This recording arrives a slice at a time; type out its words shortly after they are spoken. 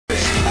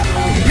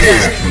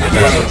prepare for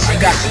battle. I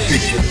got the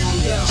picture.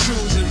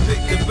 Choose and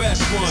pick the best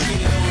one. 5,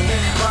 4,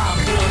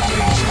 3,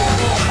 2, 1.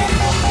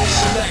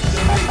 Select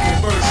and make the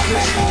first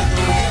pick.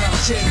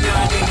 10, 9,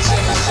 8,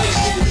 7,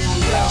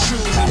 6.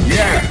 Choose and pick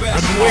Yeah, the best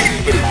I've been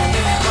waiting for this.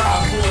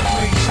 5, 4,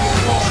 3,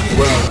 2, 1.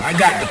 Well, I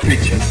got the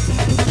picture.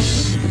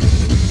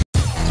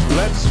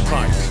 Let's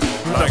fight.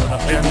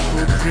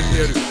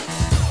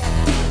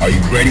 Are you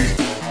ready?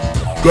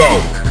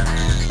 Go!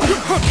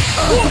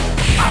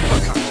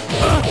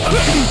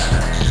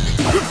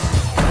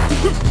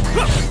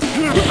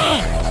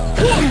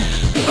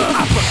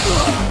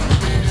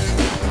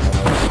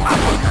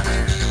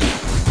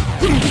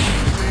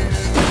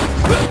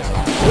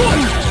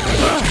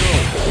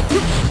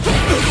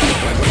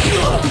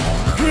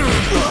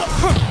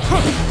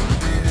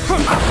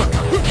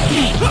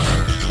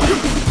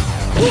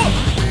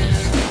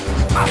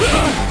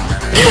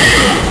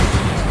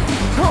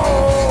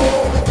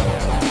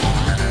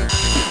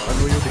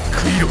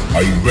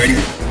 Are you ready?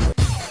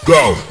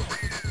 Go!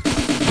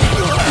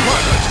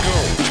 Let's go.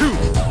 2.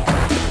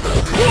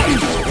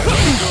 Let's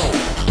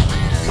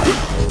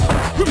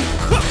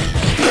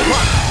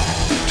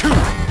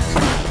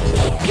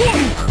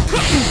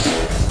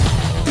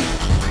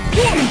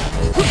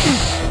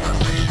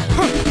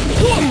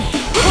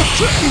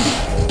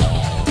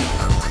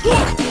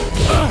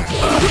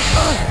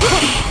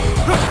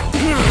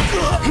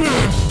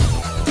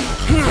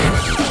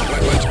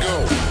go. 2.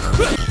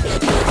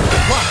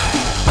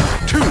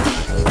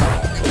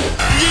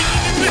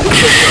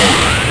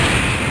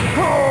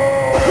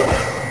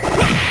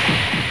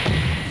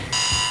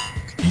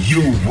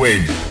 You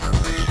win.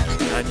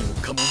 何も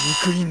かも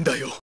憎いんだ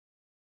よ。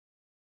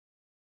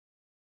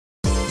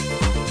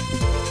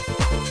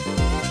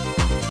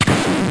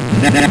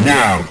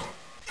Now,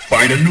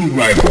 find a new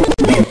rival.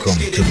 Welcome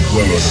to the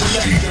world of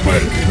Street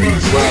Fighter 3.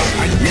 Well,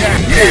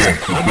 yeah,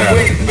 I've been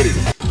waiting for this.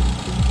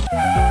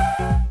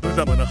 無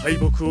様な敗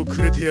北を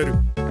くれてやる。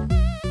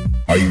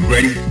 Are you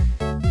ready?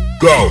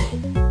 Go!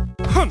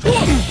 Let's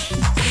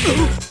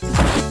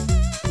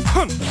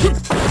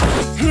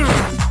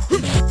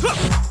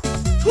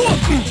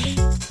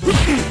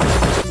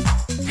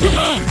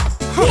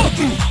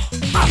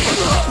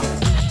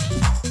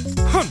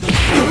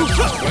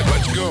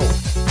go.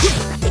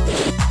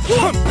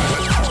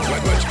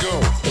 Let's go.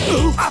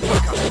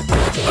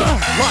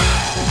 1,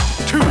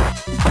 2.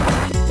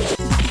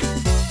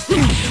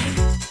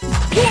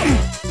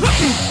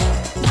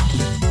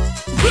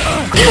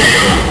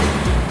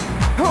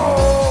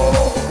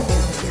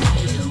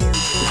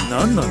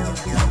 何なんだ。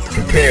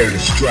 Prepare to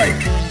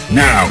strike.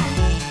 Now!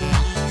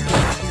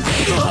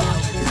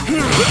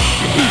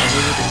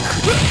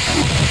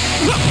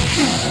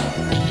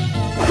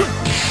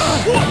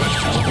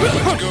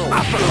 Let's go.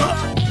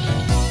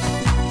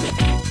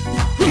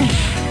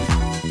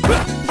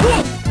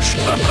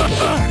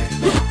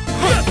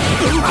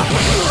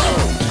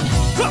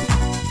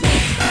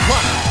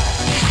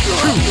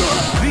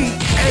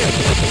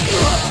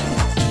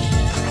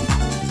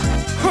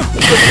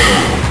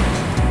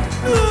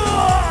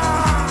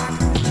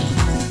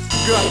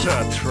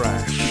 'Gutter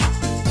trash.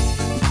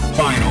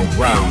 Final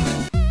round.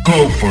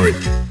 Go for it.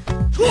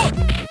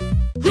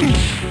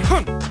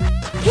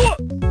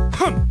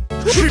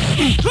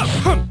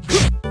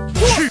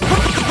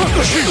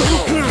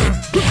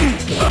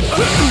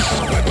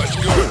 Let's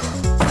go.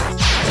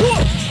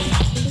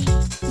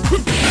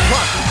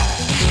 1,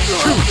 2,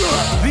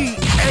 the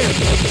end.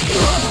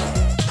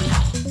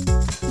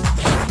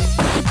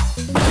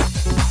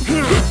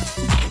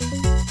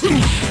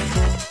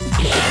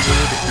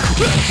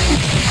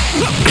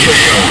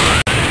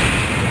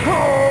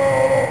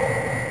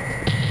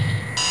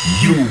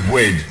 You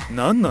win.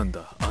 何なん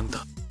だあんた。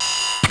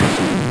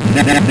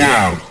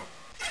 Now,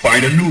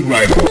 find a new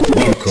rival.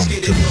 Welcome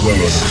to the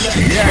world of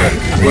Street Fighter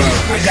 3. Well,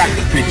 I got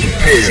the picture.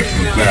 Prepare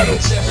for battle.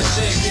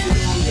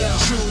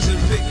 Choose and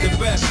pick the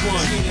best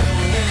one.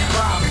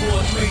 5,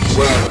 4, 3, 2, 1.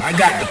 Well, I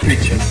got the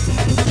picture.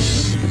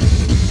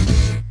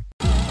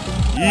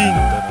 いいんだ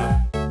な。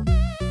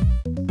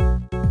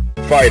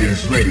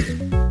 Fighters ready.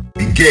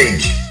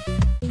 Engage.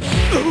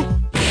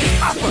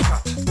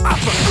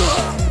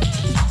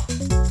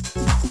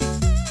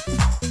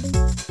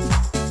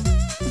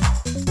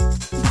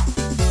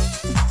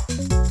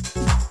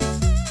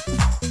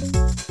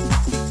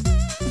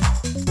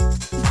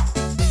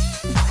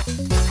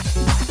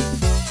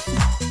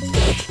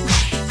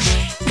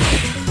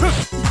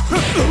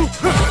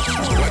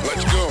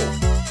 Let's go.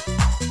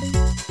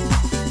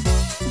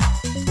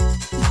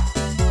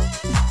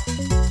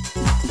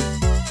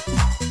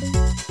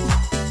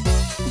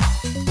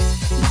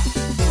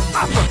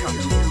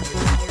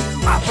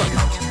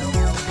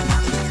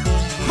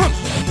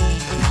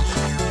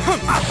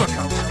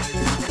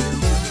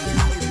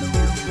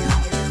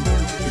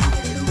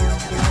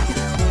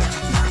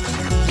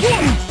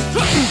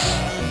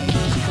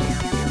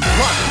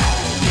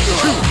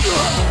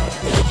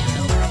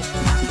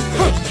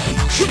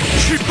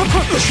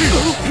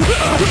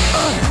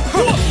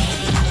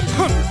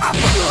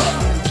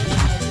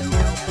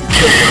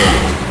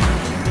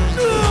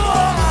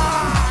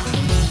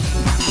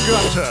 1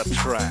 Gutter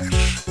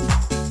trash.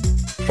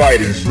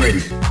 Fighters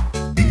ready.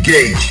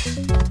 Engage.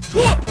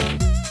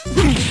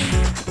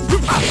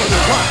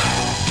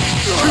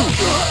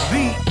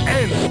 The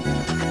end.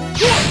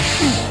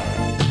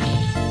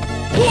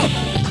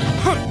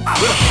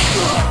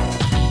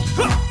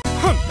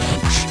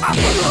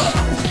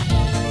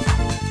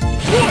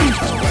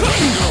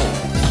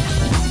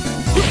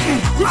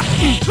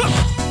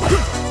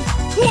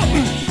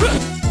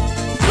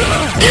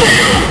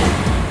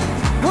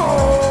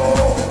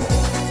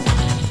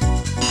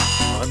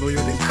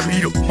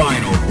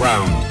 Final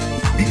round.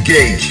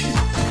 Engage.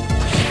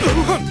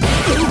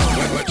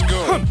 Let's go.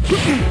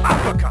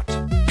 Uppercut.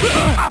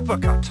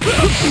 Uppercut.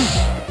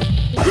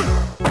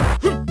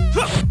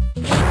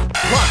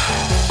 1,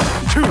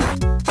 2.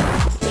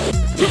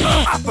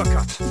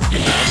 Uppercut.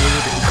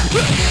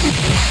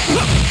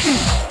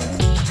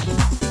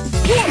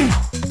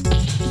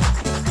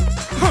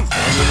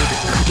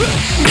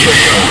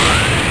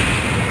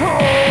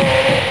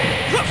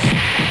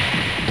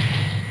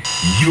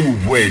 You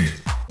win.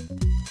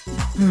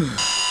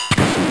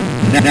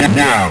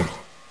 Now,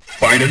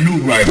 find a new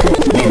rival.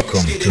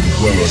 Welcome to the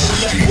world of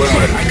street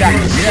fighter. I got it.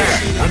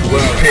 Yeah, I'm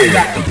well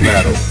prepared for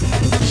battle.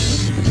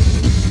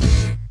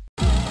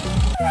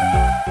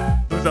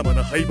 無様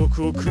な敗北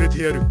をくれ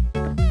てやる。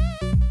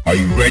 Are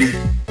you ready?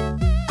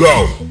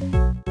 Go!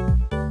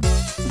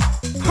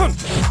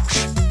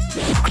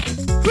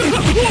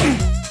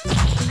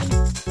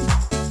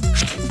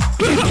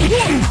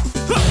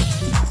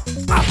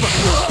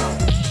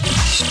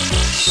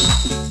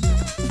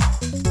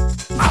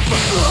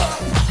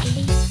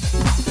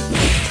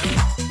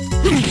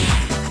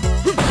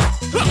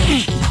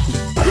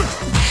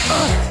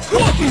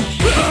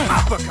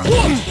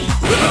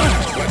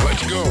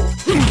 Let's go.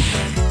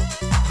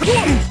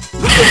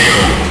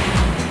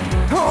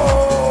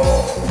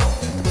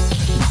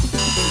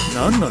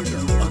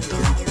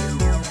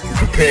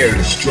 Prepare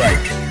to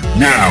strike.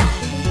 Now!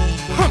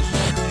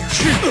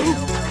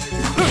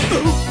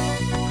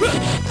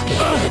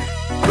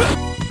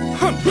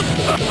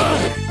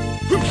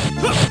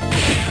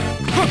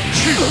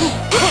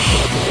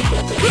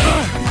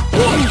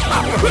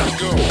 Let's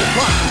go. 1,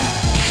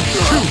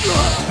 2,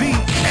 the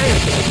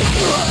end.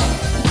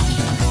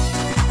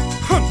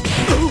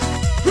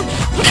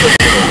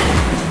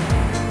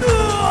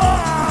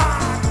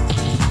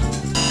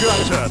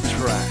 Gutter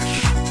trash.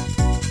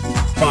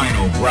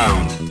 Final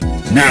round.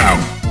 Now!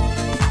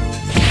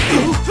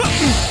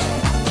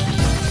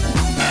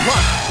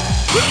 1,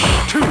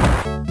 2.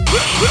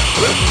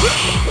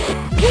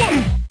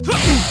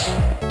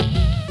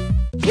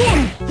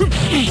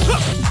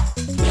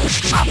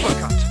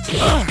 Uppercut.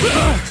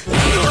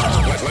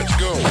 Let's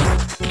go. 1,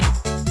 2,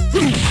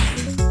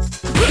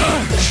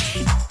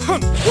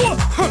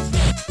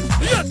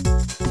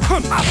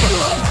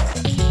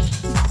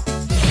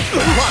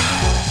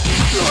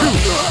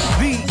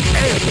 the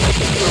end.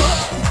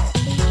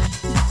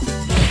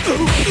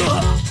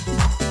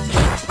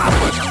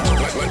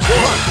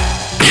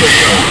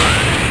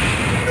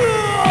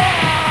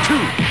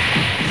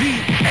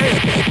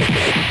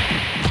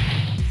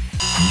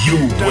 You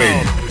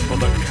win. For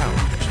the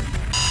count.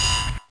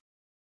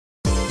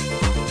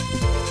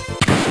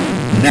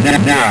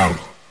 Now,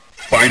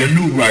 find a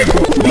new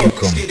rival.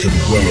 Welcome to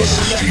the world of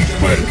street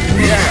fighter.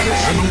 Yeah,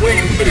 I'm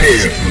waiting for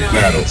this for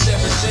battle.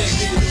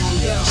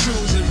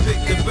 Choose and pick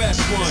the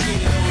best one.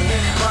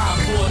 5,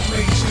 4,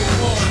 3, 2,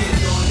 1.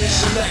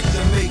 Select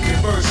and make your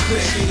first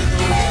pick.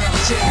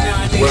 10,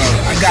 9, 8, Well,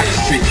 I got the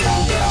picture.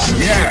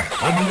 Yeah,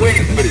 I've been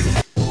waiting for this.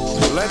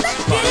 Let's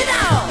fight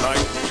like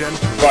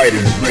gentlemen.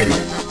 Fighters ready.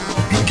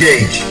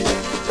 Engage.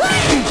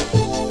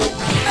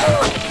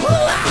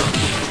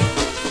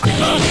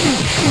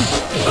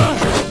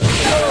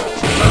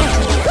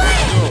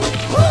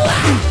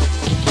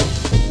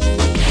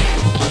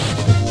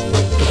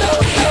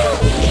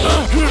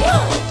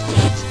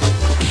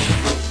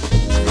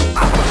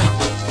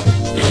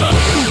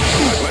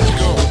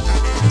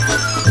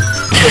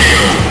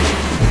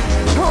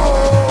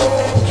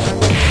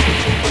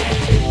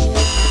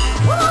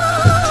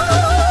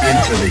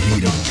 Into the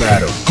heat of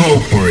battle. Go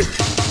for it.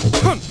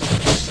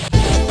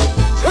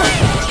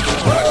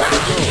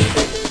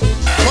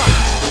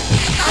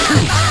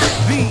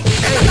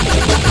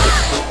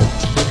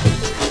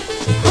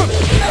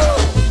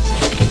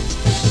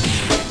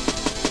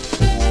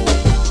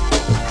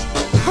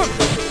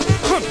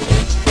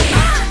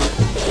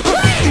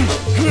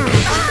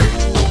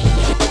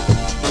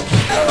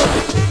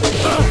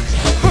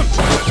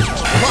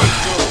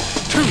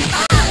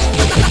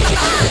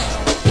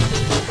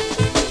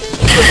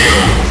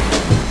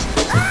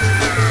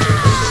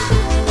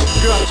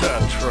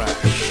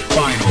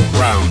 Final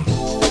round.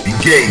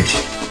 Engage.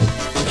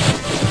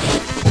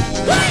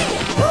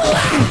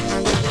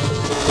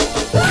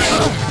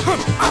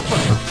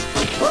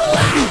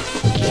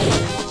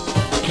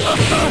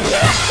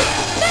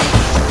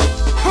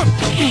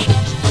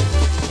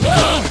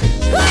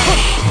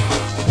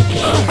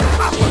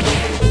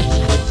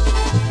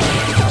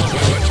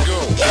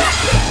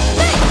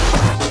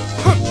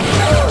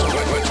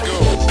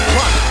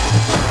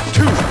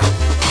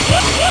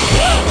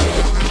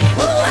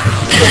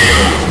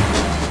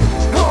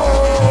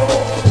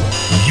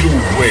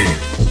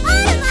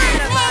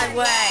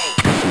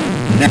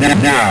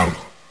 Now,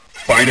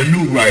 find a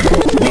new rival.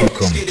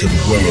 Welcome to the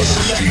world of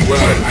street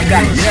fighting. I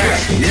got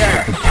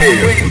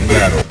prepare for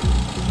battle.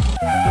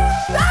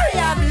 Sorry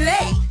I'm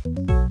late.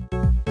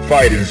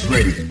 Fighters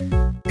ready.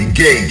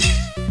 Engage.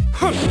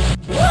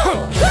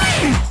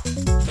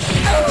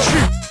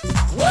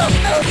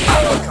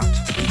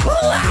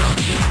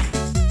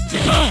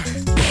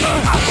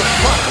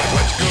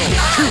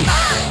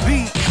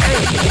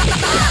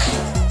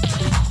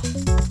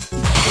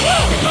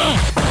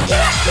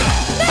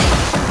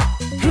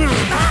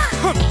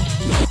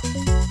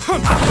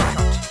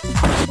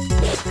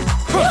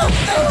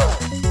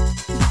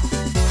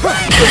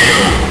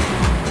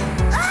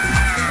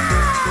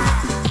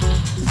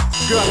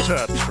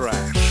 Gutter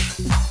trash.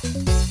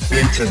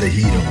 Into the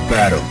heat of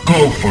battle.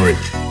 Go for it.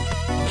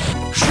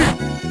 Let's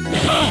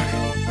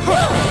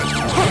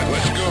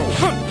go.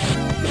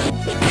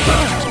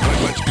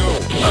 Let's go.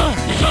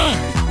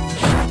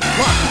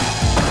 1,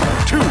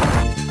 2.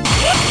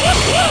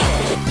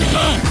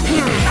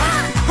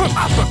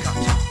 Uppercut.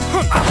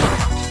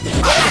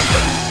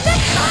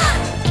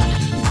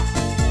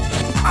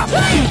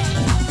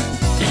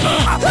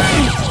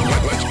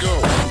 Let's go. Let's go.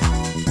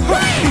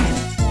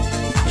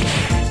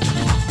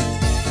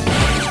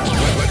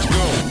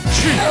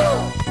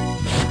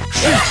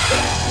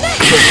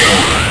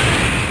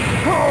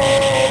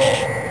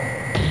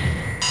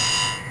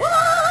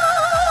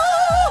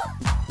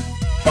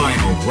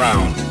 Final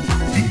round.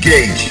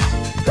 Engage.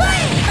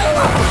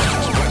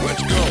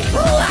 Let's go.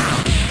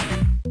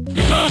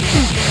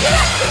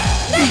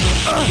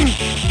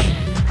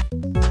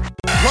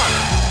 1,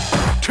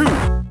 2.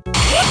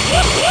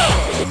 Let's go.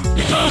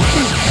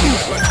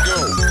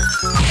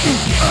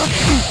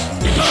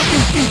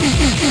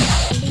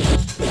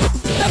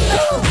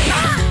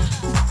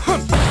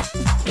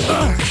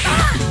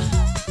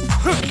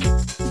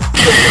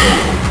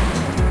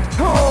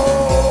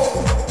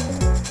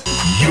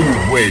 You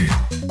win.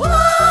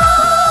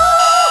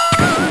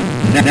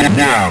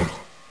 Now,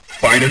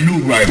 find a new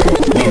rival.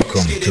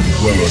 Welcome to the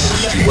world of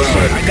street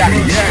fighting. I got it.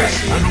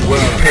 I'm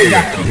well paid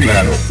for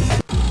battle.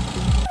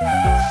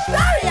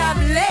 Sorry I'm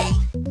late.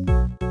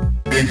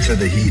 Into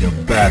the heat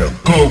of battle.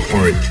 Go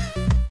for it.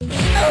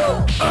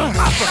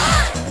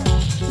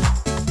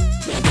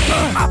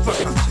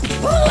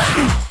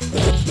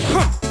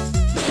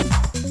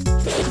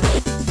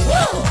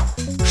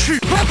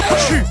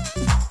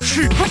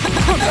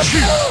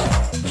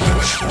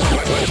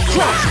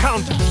 Cross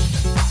counter.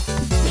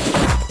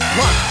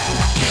 1,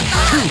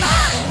 2.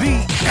 The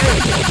end.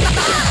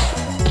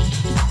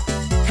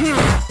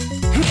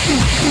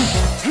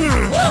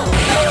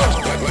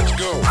 Let's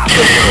go.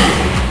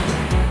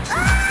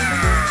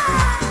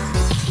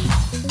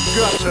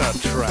 Gutter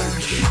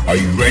trash. Are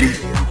you ready?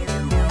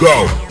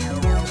 Go.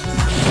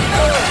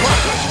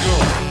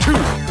 2.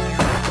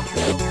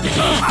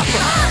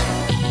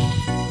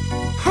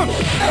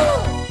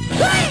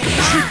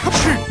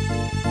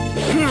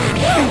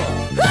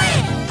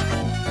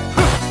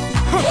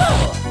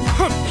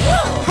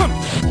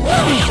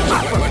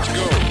 Let's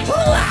go.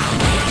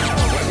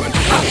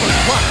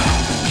 1,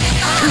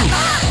 2.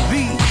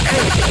 The end.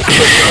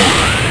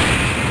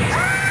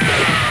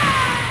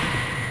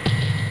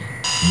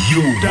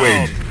 You Down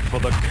win. for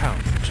the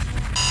count.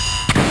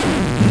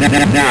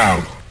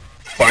 Now,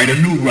 find a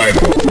new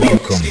rival.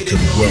 Welcome to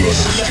the world of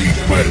street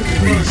fighting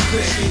 3.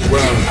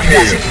 Well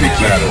paid for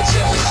battle.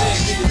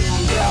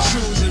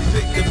 Choose and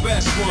pick the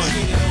best one.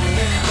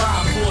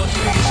 5, 4,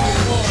 3,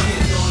 2,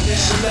 1.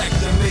 Select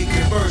and make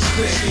your first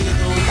pick.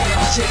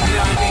 10,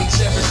 9, 8,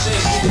 7,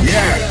 6.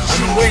 Yeah, I've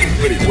been waiting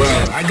for it.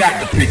 Well, I got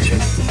the picture.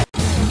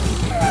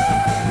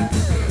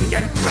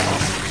 Get ready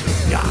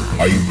to die.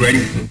 Are you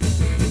ready?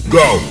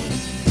 Go.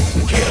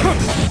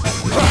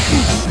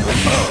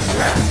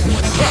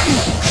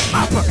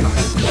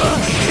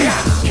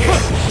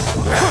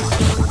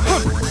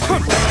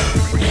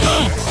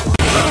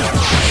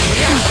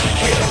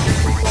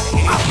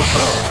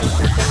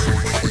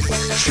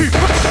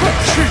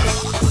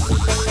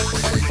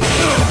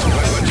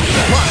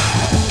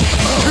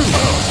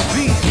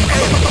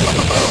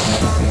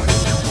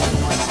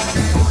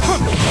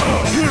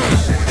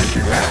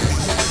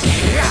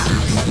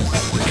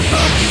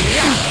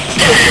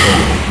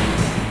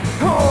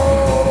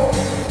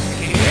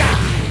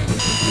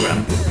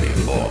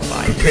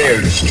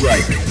 Prepare to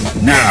strike.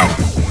 Now.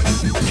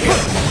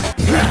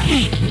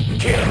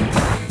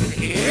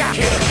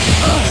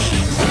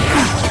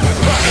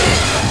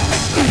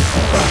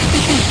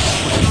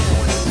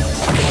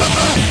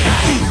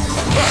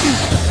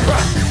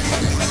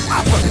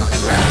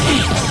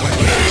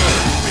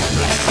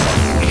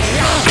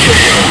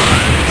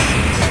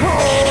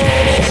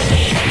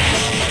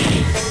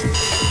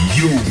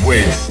 You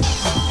win.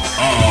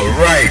 All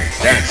right,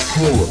 that's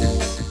cool.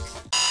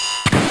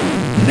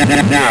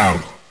 Now,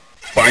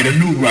 find a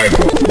new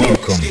rival.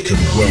 Welcome to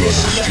the world of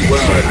street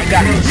fighting. I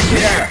got it.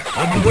 Yeah,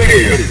 I'm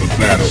prepared for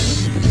battle.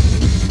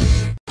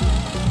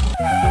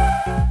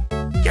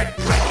 Get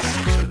ready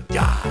to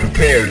die.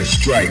 Prepare to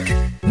strike.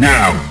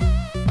 Now.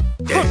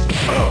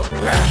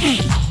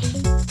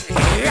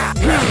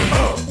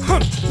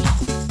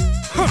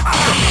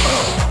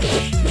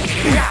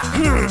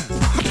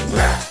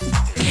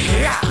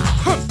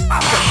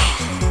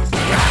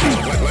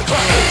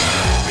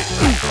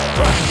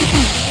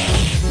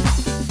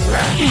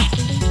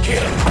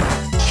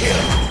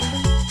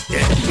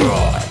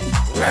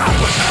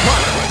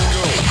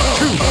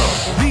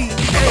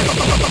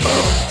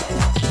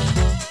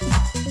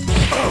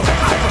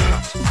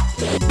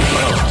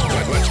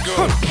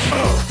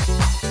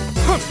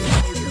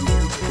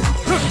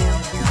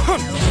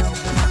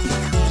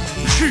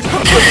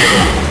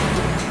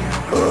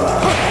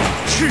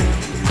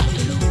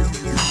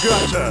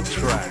 Gutter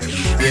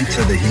trash.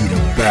 Into the heat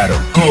of battle.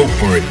 Go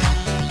for it.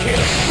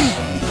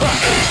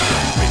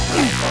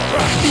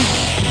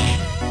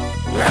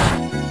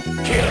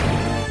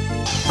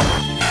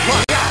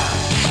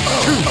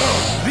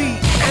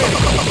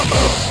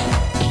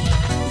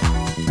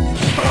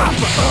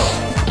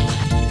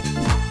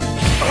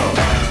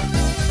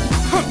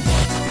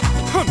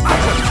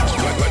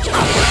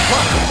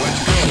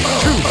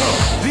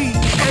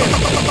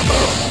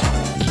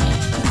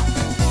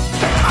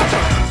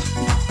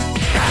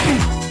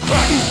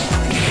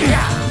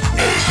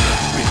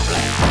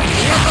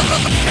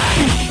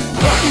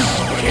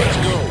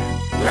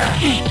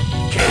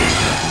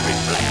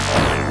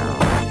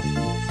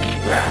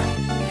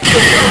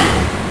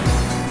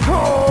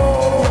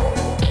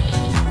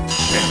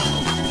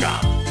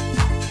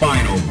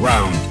 Final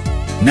round.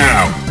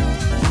 Now.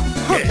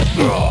 Let's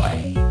go.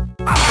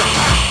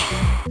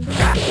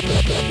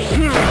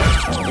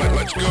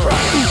 Let's go.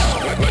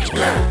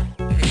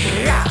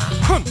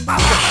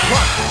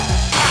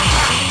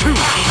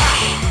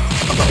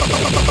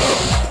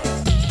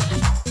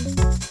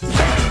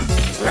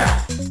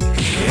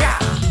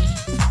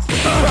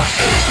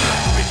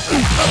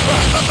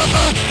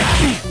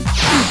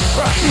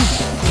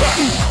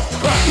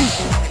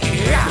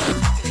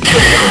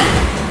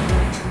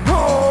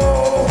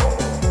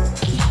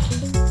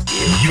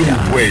 You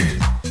win.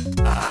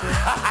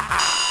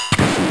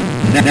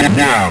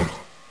 Now,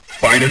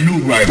 find a new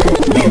rival.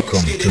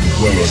 Welcome to the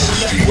world of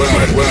street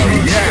fighter.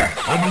 Well, yeah,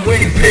 I'm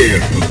waiting. Prepare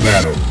for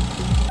battle.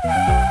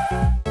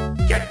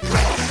 Get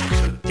ready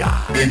to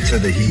die. Into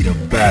the heat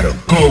of battle.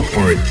 Go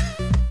for it.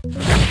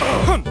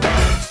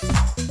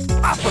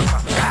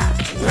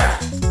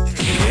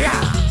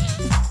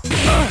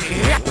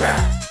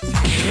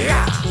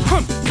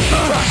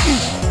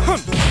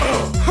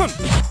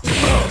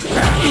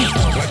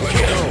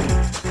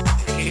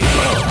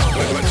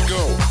 Let's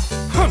go.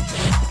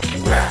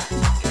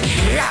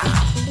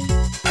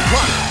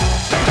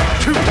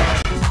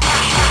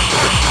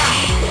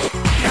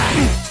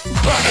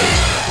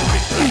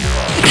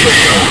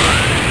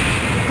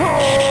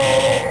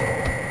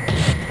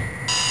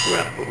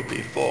 Tremble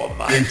before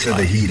my Into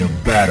the heat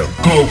of battle.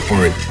 Go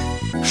for it.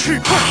 Let's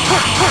go.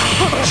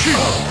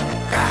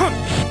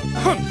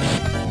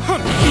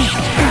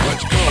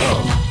 Let's go.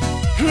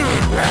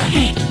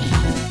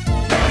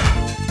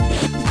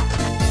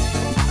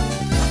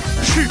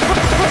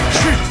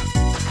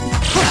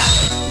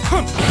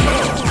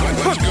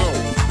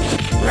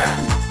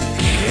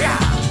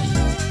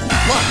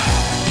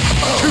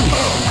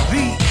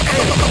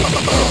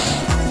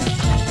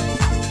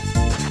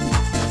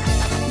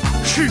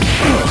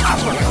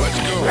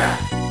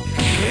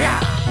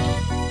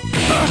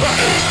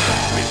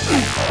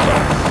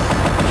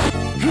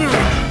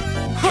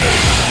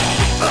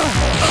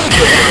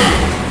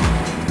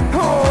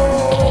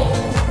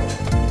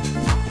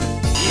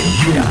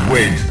 You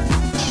win.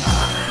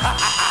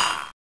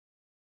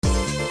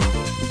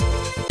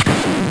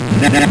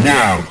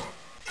 Now,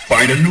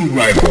 find a new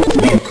rival.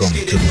 Welcome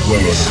to the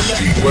world of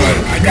street fighter.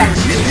 Well, I got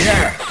you.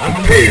 Yeah, I'm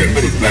prepared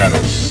for the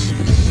battle.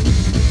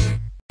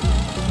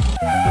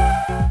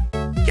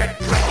 Get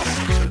ready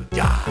to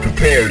die.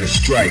 Prepare to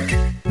strike.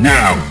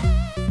 Now.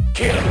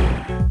 Kill.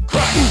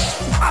 Crush.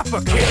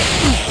 Uppercut.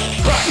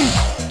 Crush.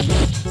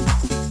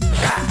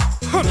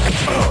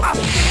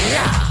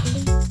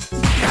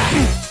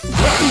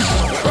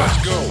 Let's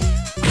go.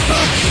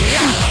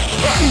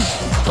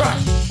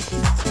 Crush.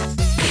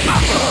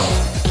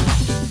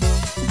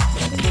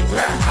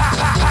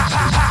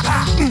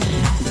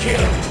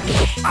 Kill.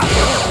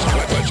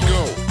 Let's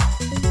go.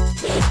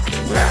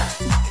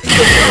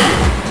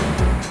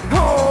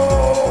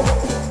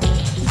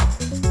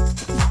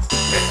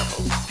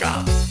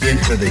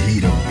 Into the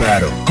heat of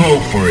battle. Go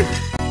for it.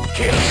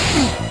 Kill.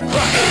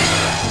 Let's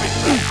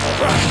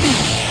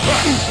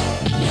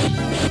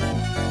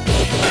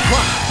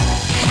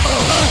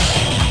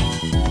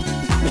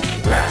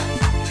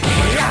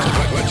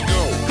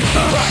go.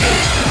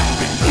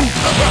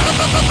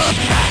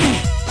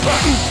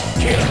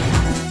 Kill.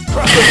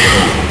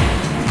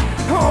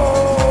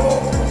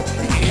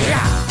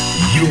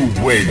 You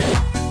win.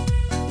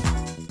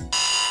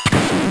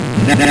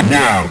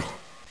 Now,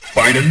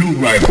 find a new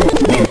rival.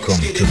 Welcome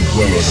to the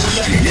world of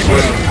street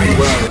fighter.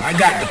 Well, I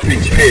got the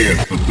pitch. Prepare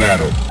for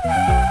battle.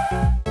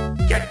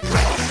 Get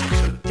ready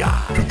to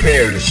die.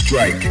 Prepare to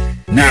strike.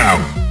 Now.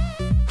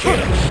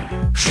 Kill.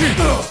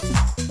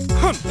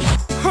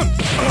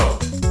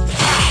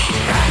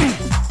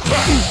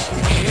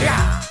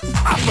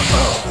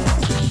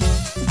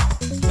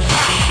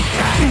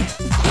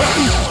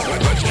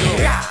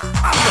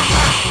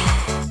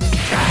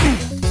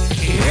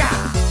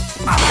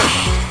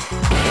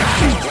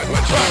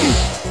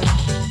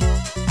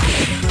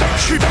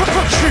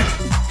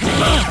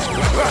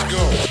 Let's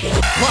go.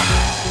 1,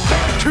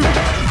 2.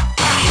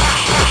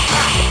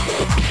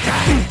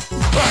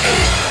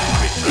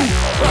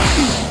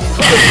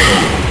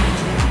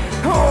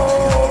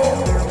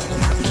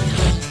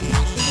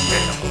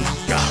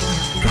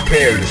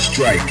 Prepare to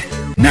strike.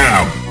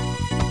 Now.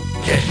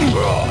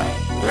 Destroy.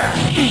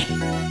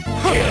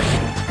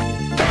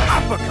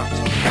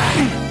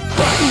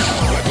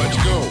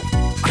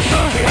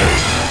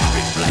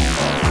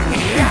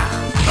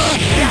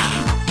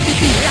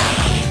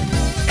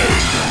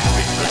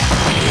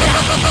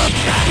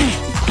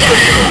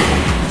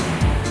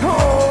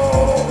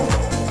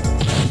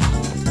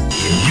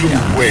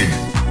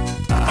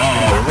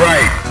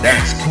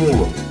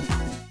 Transform.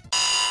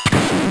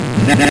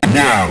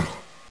 Now,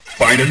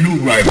 find a new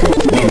rival.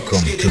 Welcome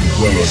to the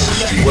world of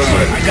street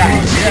fighter. I got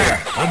it. Yeah,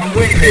 I'm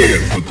waiting. Prepare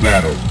for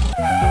battle.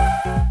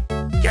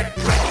 Get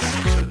ready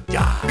to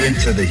die.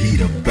 Into the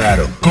heat of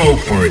battle. Go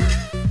for it.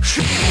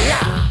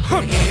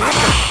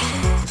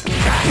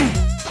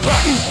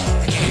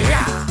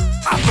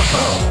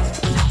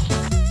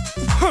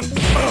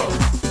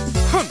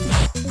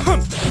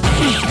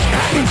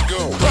 Let's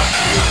go.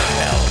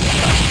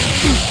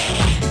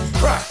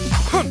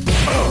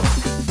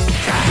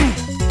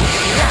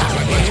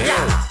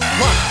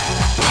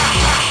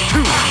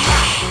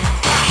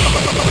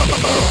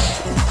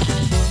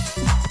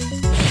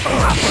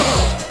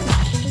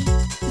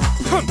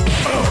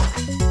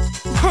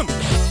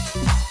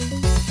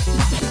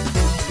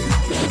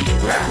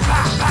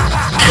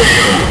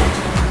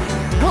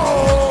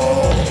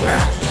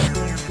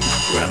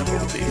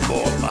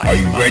 Are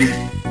you ready?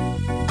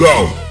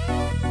 Go!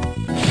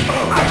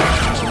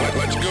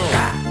 Let's go.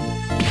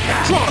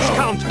 Cross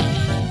counter.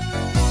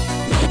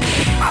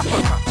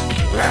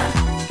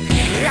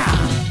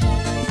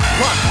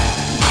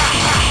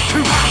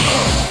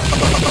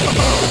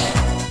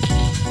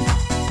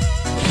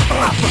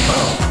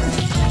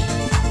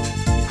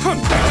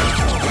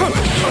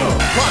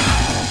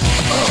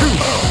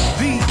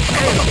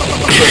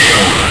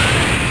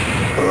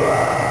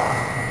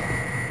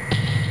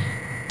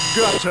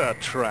 Gutter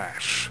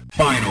trash.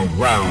 Final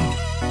round.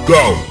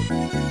 Go!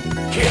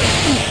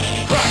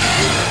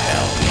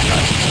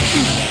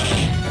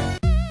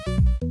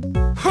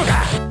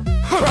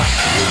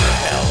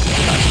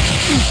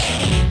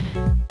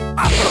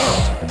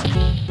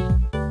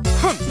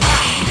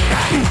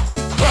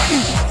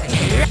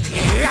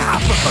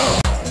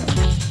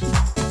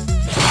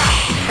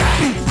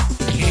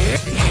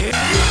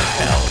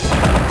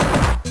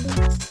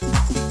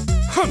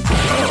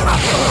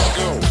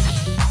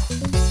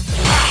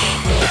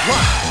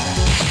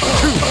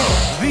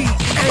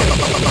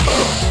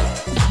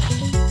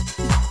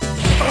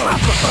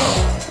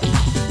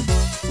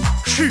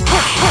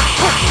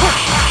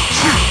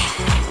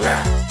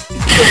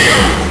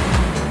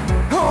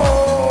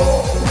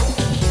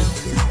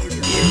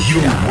 You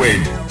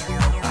win.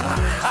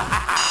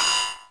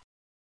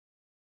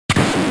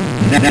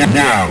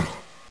 Now,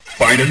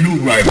 find a new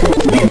rival.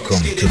 Welcome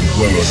to the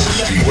world of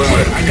street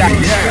fighter. I got it.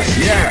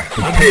 Yeah.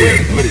 Prepare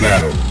for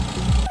battle.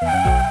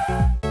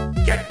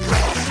 Get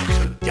ready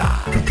to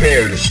die.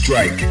 Prepare to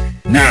strike.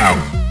 Now.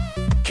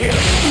 Kill.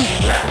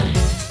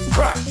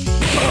 Crush.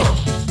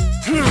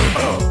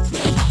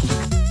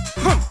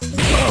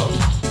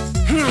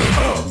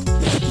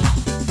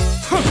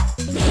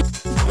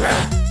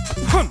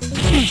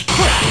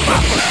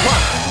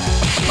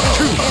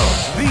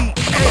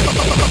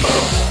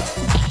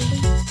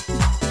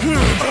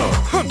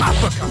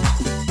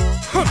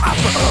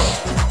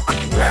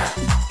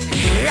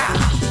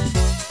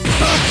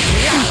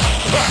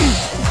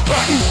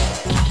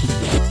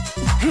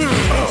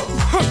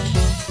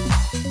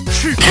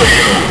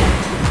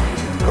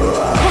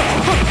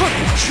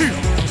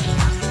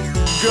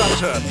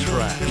 Gutter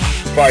trash.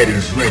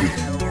 Fighters ready.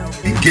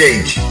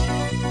 Engage.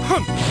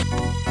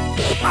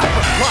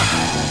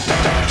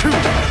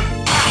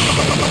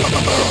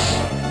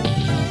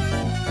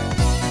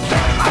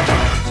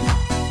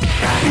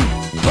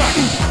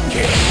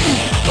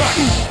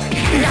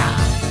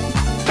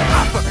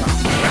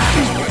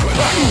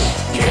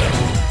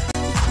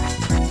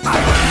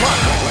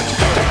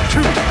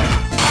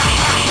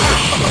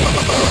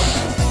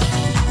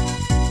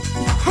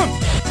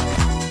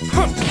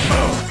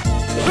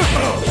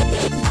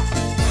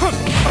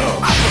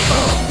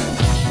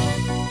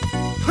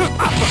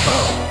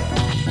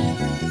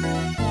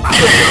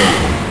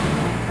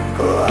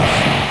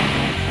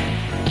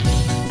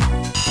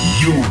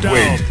 You Down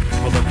win.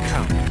 for the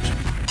count.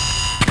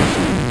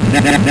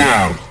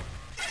 Now,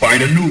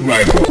 find a new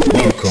rival.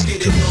 Welcome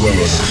to the world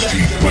of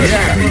street fighter.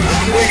 Yeah,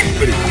 I'm waiting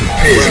for this.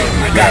 Prepare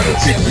for battle.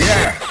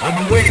 Yeah, I've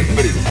been waiting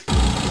for this.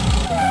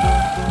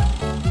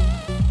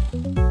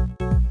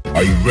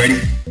 Are you ready?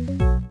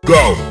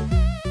 Go!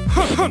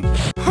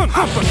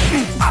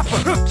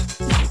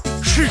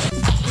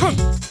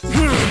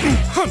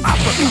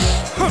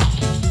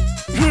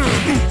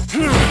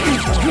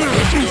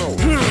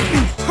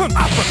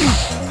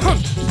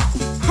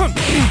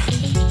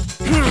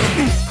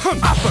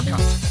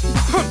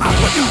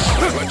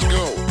 Let's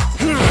go.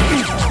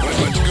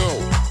 Let's go.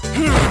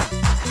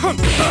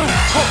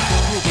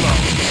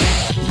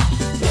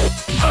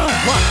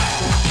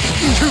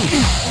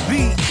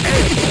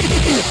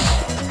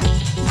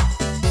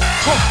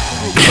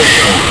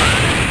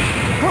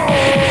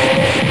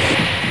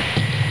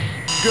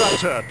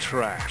 Gutter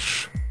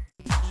trash.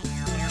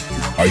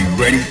 Are you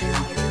ready?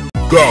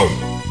 Go!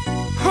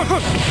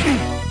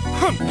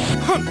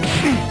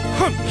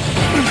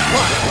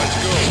 Let's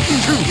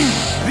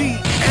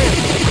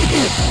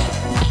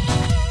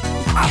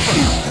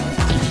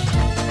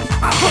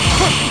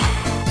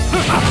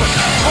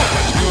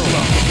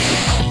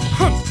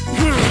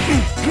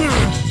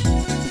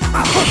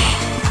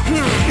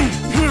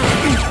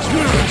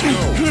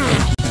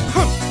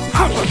go.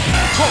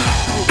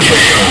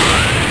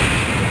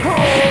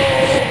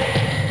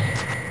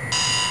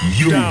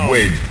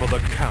 win. For the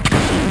count.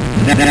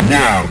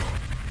 Now,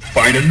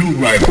 find a new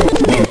rival.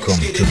 Welcome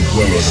to the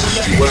world of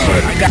Street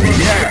Fighter 3.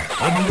 Yeah,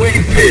 I've been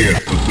waiting. Prepare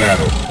for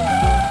battle.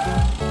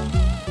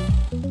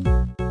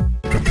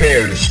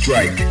 Prepare to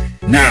strike.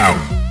 Now.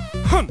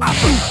 Hunt.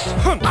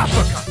 Hunt.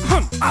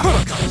 Hunt.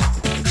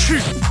 Hunt.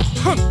 Shoot.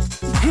 Hunt.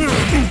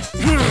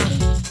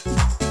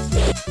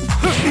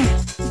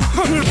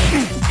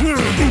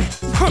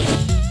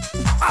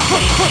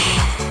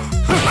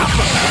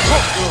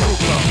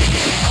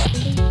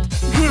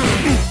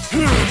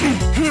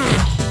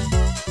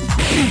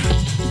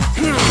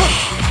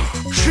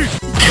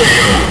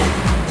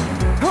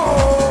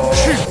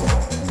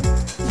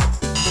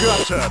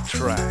 Gutter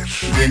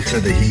trash. Into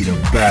the heat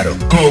of battle.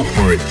 Go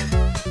for it.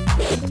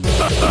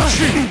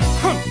 To the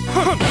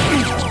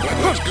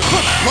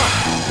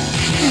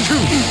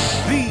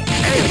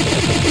end.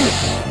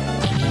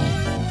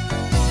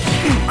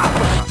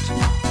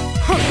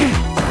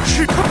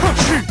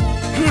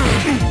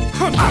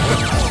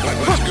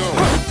 Let's go.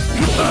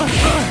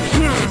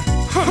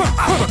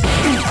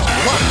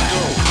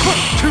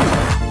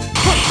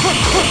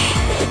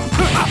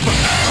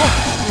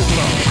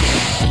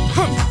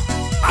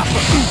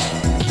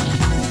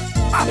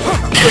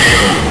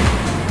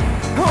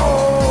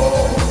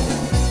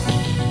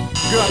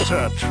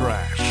 Gutter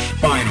trash.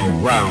 Final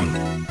round.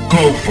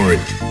 Go for it.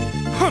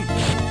 Hunt.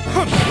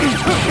 Hunt.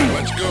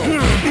 Let's go.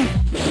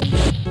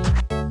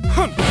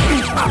 Hunt.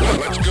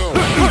 Let's go.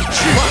 Let's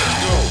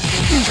go.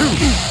 To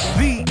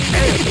the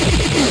end.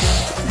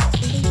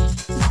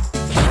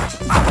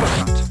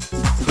 Uppercut.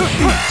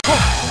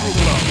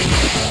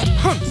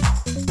 Hunt.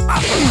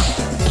 Uppercut.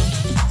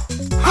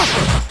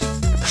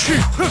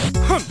 Shoot. Hunt.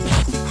 Hunt.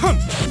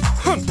 Hunt.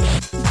 Hunt.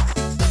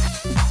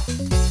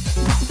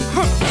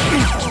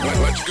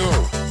 Let's go.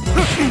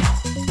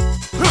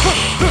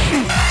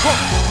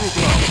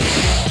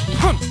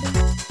 Hunt.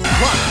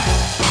 One.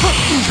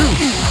 Two.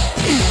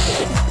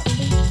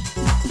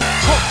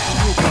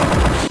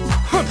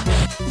 Hunt.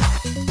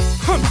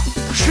 Hunt.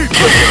 Shoot.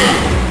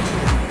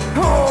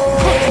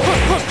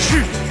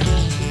 Shoot.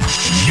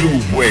 You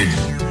win.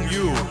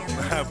 You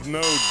have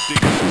no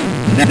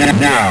dignity.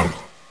 Now,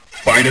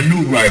 find a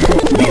new rival.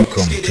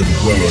 Welcome to the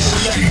world of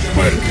Street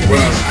Fighter 3.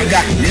 Well, I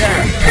got you.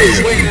 Yeah, prepare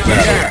for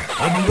battle. Yeah,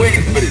 I've been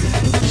waiting for this.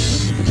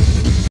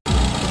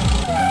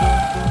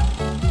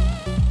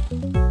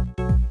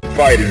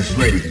 Fighters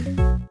ready.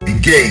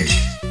 Engage.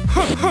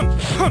 Hunt.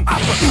 Hunt. Hunt.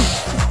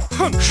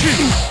 Hunt. Shoot.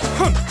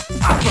 Hunt.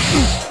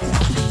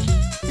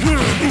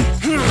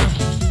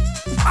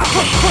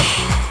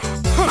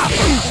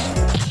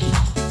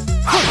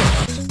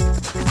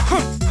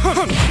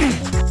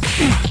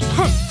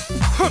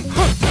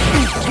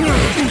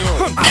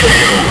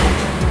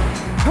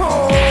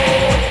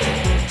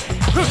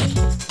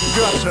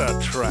 Gutter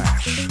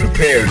trash.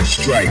 Prepare to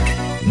strike.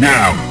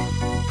 Now.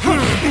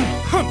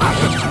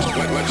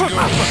 Let's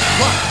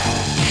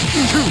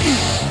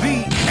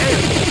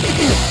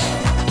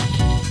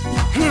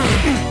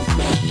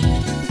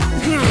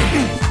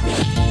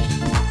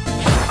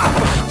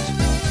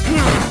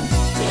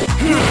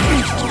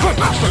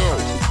go.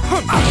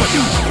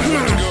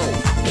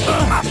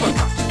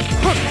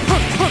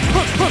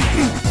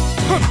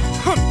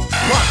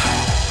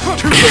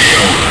 To the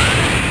end.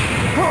 Let's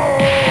go.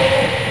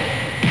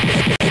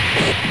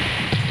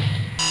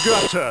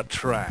 Gutter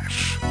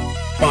trash.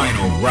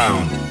 Final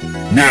round.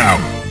 Now.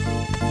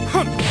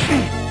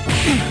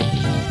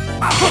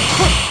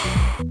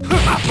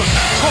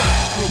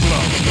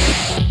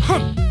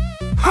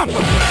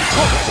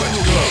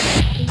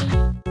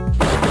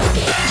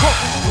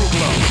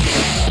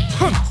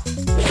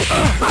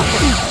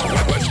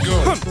 Let's go.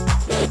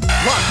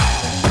 One,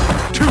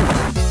 two,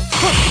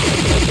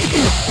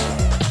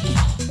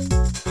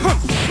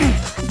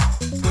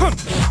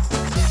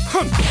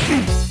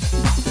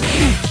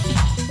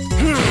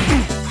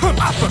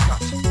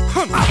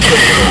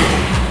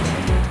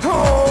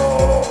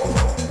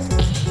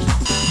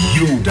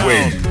 You down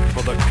win.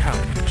 for the count.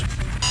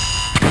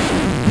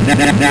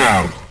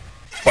 Now,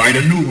 find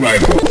a new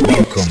rival.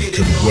 Welcome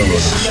to the world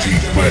of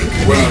Street Fighter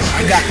 3. Well, I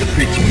got the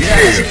picture.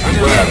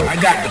 Yeah, I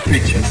got the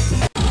picture.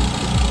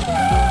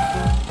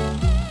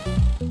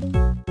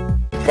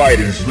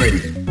 Fighters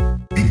ready.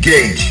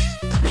 Engage.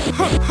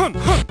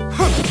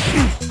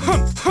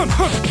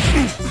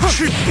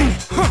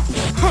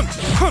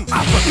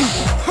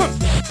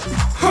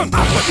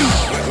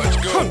 Let's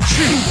go.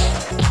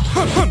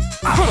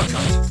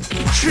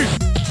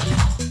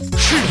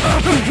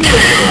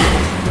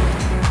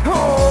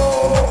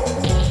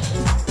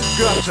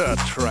 Gutter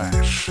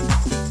trash.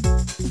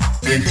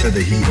 Into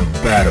the heat of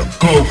battle.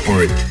 Go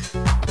for it.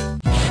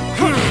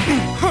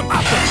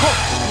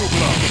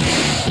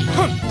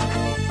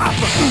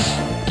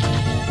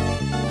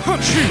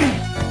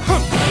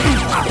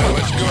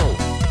 Let's go.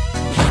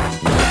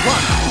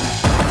 One,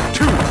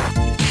 two.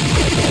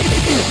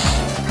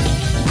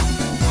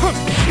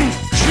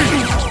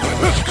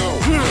 Let's go.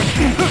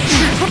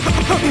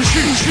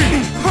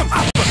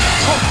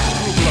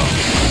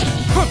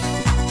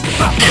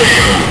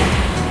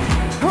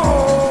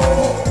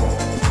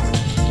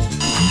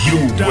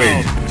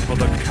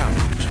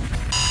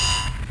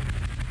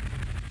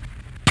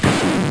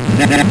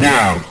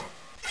 Now,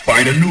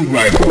 find a new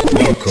rival.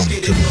 Welcome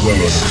to the world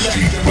of the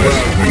street fighter.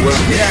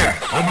 Well, yeah,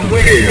 I'm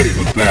prepared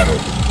for battle.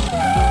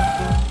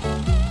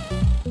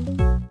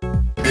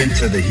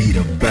 Into the heat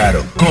of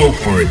battle. Go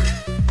for it.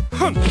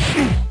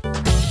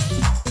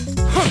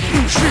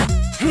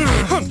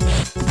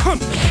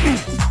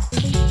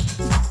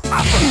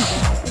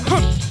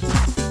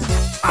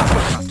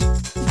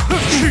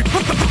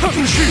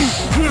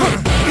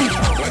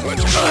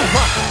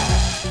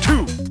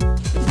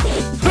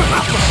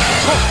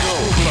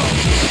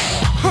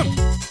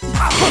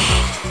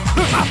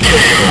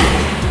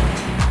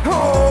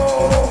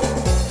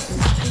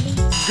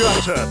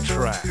 Gutter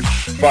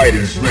trash.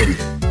 Fighters ready.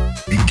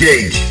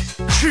 Engage.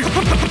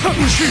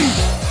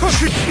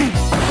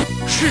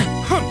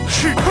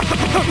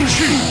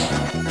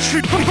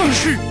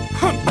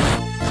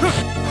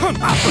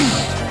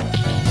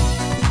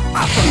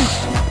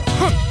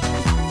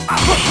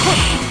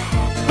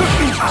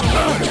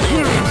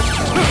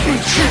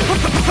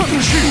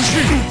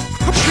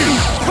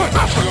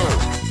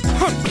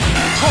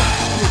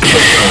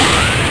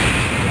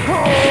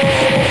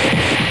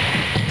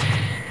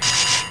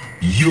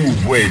 You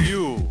win.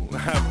 You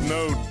have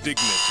no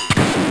dignity.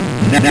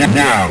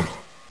 Now,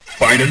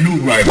 find a new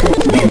rival.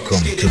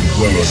 Welcome to the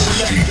world of the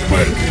street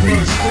fighter 3.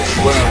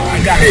 Well, I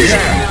got it.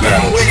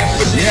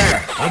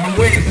 I've been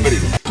waiting for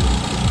this.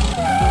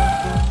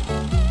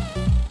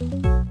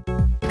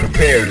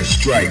 Prepare to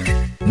strike.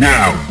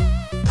 Now.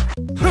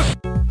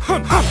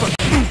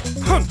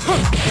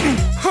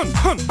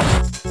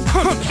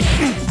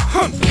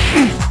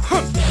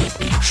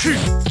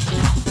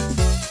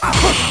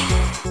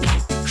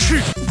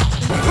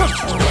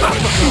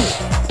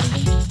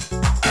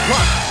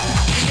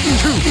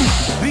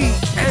 The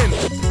end.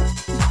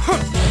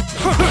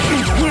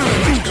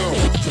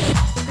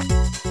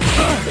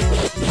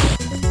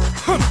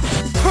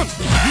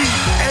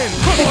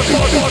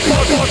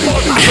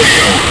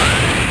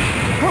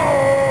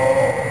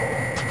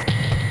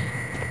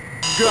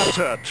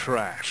 Gutter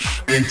trash.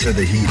 Into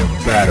the heat of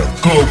battle.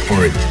 Go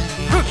for it.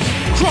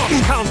 Cross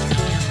counter.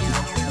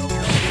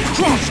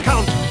 Cross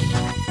counter.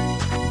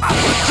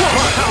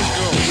 Cross counter.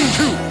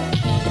 2.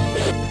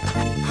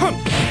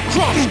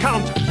 Cross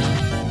counter.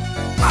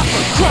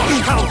 Cross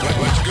counter.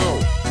 Let's go.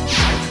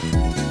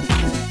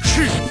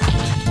 Shoot.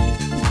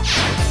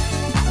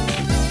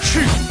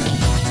 Shoot.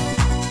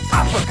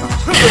 Uppercut.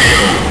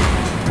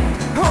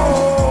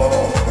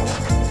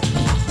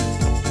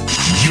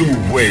 You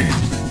win.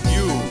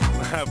 You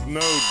have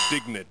no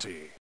dignity.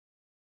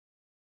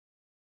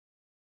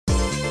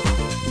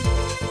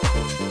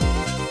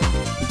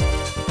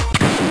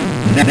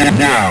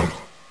 Now,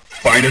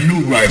 find a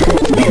new rival.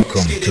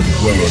 Welcome to the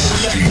world of the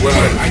street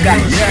fighter.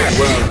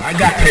 Well, I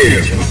got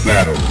prepared for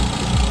battle.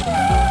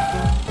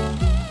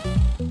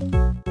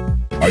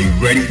 Are you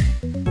ready?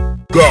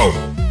 Go!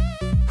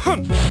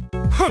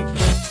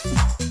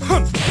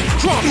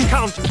 Cross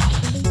counter.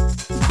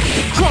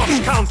 Cross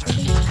counter.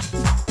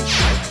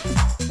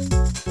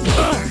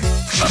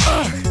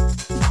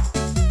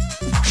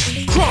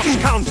 Cross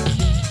counter.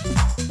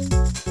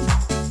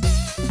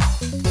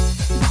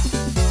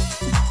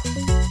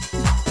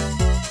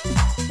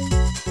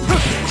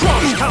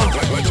 Cross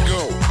counter. Let's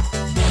go.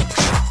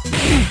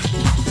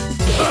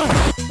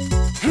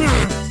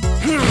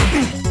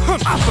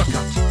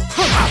 Uppercut.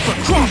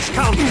 Cross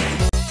counter.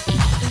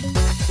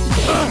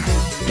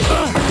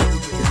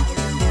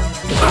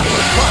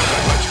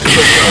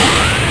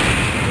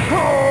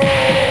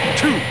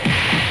 To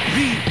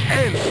the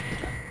end.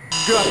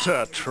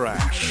 Gutter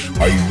trash.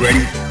 Are you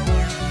ready?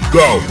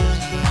 Go!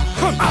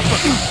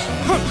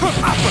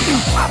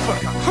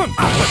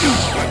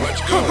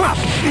 Let's go.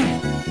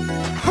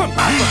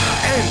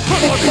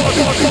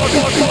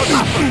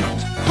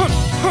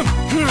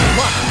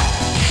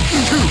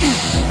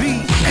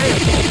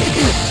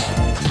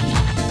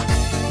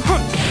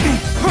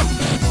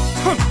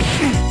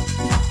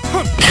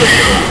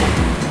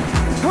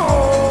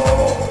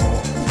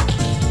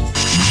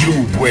 You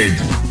win.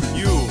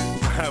 You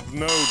have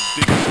no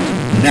dignity.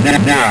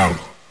 Now,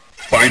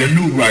 find a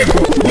new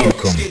rival.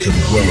 Welcome to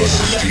the world of the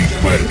street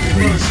fighter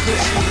 3.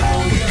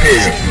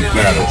 Prepare for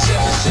battle.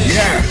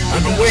 Yeah,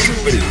 I've been waiting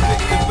for this.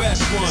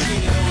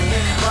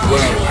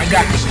 Well, I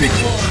got the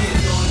picture.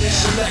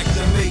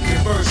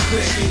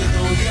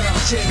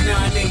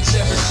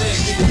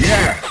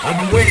 Yeah, I've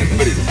been waiting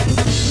for this.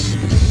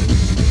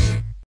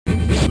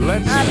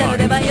 Let's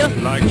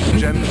fight like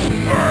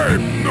gentlemen.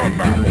 I'm no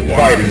matter what.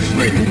 Fighters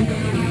ready.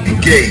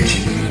 Engage.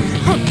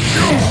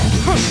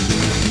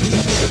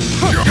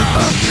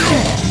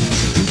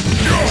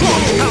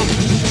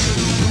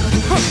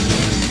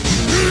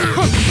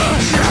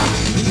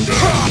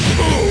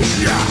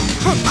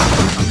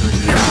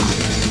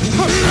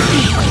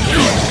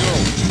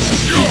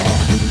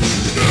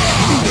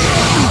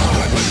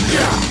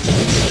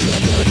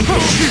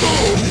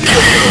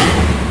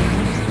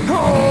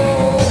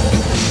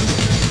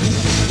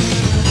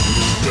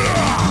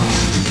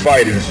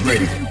 Fighters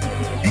ready.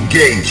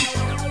 Engage.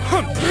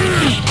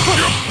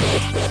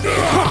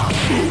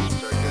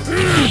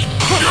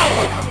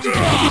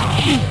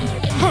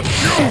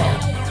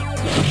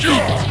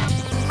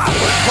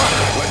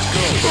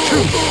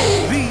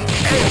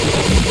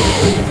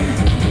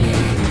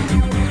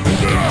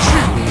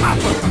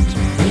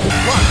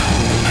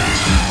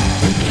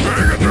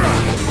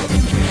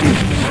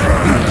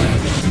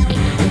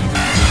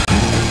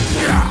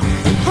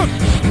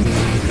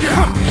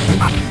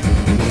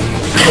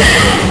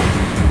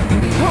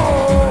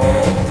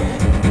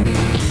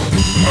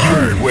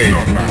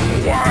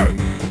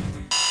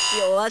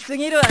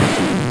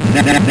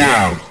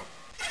 Now,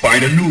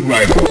 find a new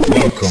rival.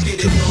 Welcome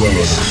to the world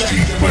of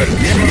Street Fighter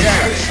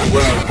 3.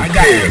 Well, I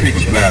got a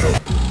pitch battle.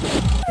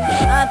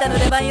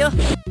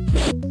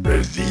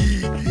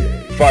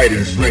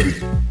 Fighters ready.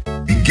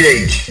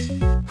 Engage.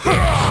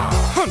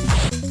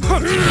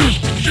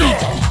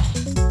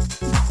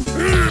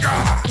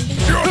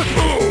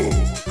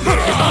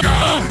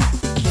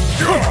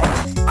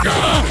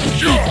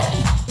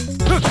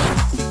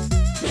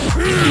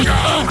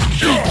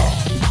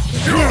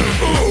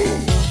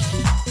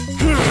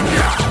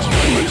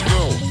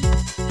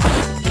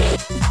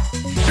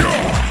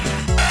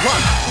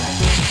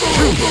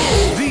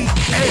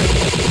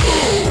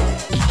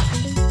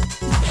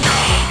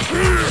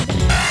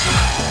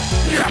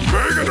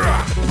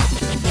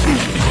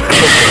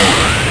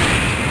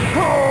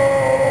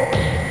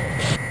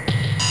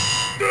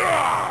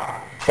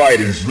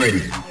 Fighters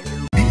ready.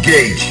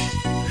 Engage.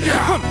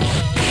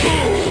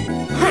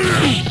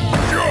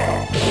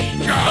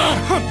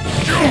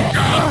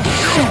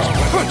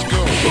 Let's go. Let's go. Let's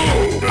go.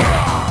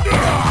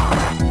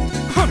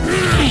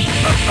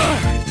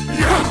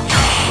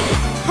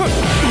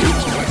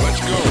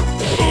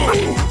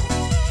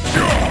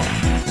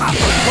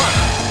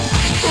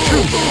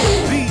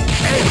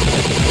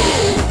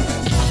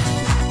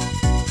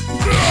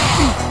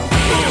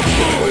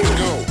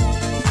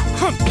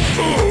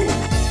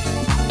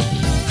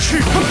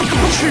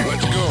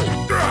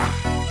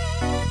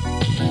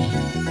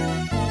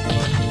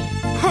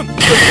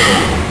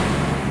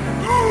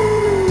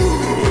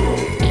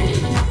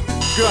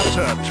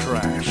 Gutter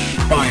trash.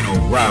 Final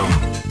round.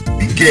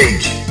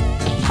 Engage.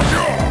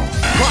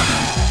 1,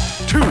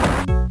 2.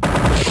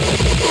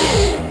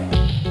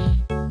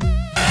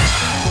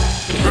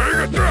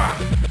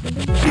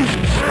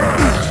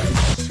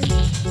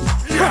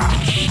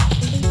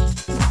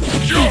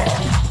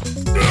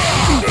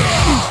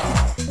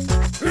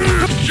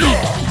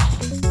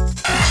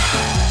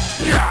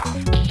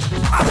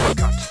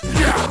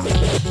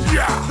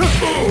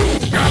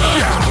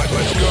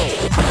 Let's go.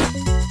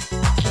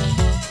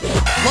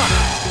 1,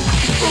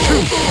 2,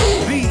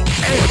 the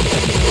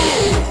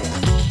end.